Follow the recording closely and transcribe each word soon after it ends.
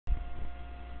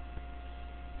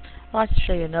I'd like to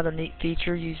show you another neat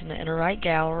feature using the Interwrite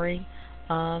gallery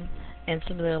and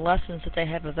some of the lessons that they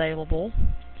have available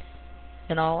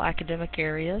in all academic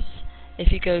areas.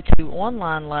 If you go to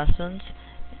online lessons,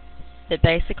 it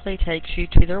basically takes you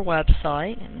to their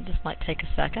website, and this might take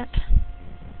a second.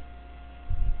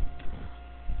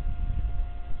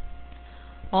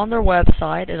 On their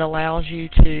website, it allows you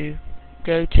to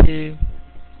go to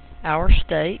our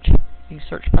state. You can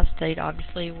search by state.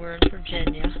 Obviously, we're in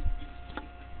Virginia.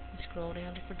 Scroll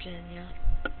down to Virginia.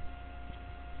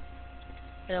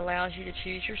 It allows you to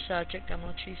choose your subject. I'm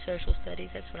going to choose social studies.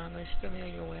 That's what I'm most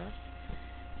familiar with.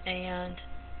 And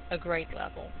a grade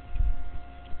level.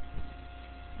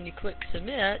 When you click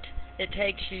submit, it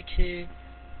takes you to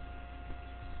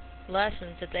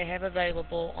lessons that they have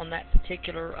available on that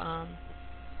particular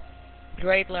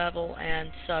grade level and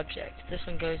subject. This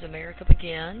one goes America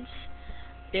Begins.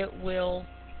 It will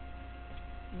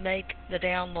make the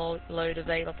download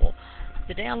available.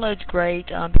 The download's great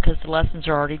because the lessons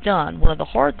are already done. One of the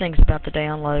hard things about the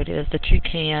download is that you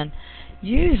can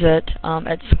use it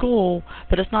at school,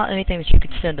 but it's not anything that you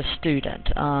could send a student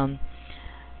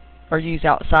or use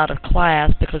outside of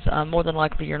class, because more than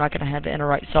likely you're not going to have the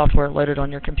Interwrite software loaded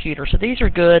on your computer. So these are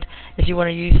good if you want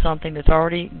to use something that's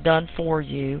already done for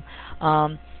you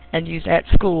and use at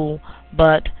school,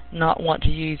 but not want to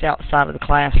use outside of the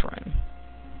classroom.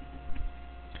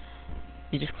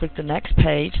 You just click the next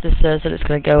page that says that it's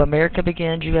going to go America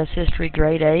Begins, U.S. History,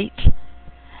 Grade 8.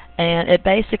 And it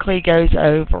basically goes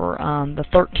over the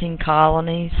 13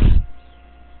 colonies,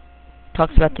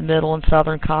 talks about the middle and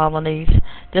southern colonies.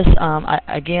 This,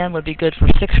 again, would be good for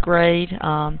 6th grade.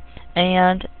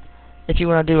 And if you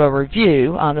want to do a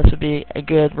review, this would be a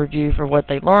good review for what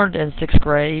they learned in 6th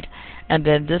grade. And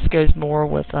then this goes more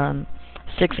with 6th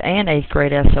and 8th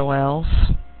grade SOLs.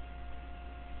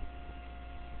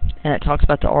 And it talks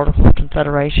about the Articles of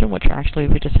Confederation, which actually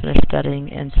we just finished studying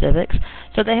in civics.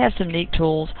 So they have some neat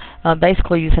tools.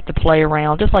 Basically, you just have to play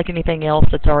around. Just like anything else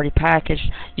that's already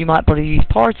packaged, you might be able to use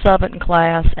parts of it in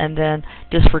class and then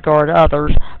disregard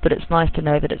others, but it's nice to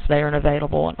know that it's there and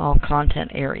available in all content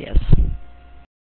areas.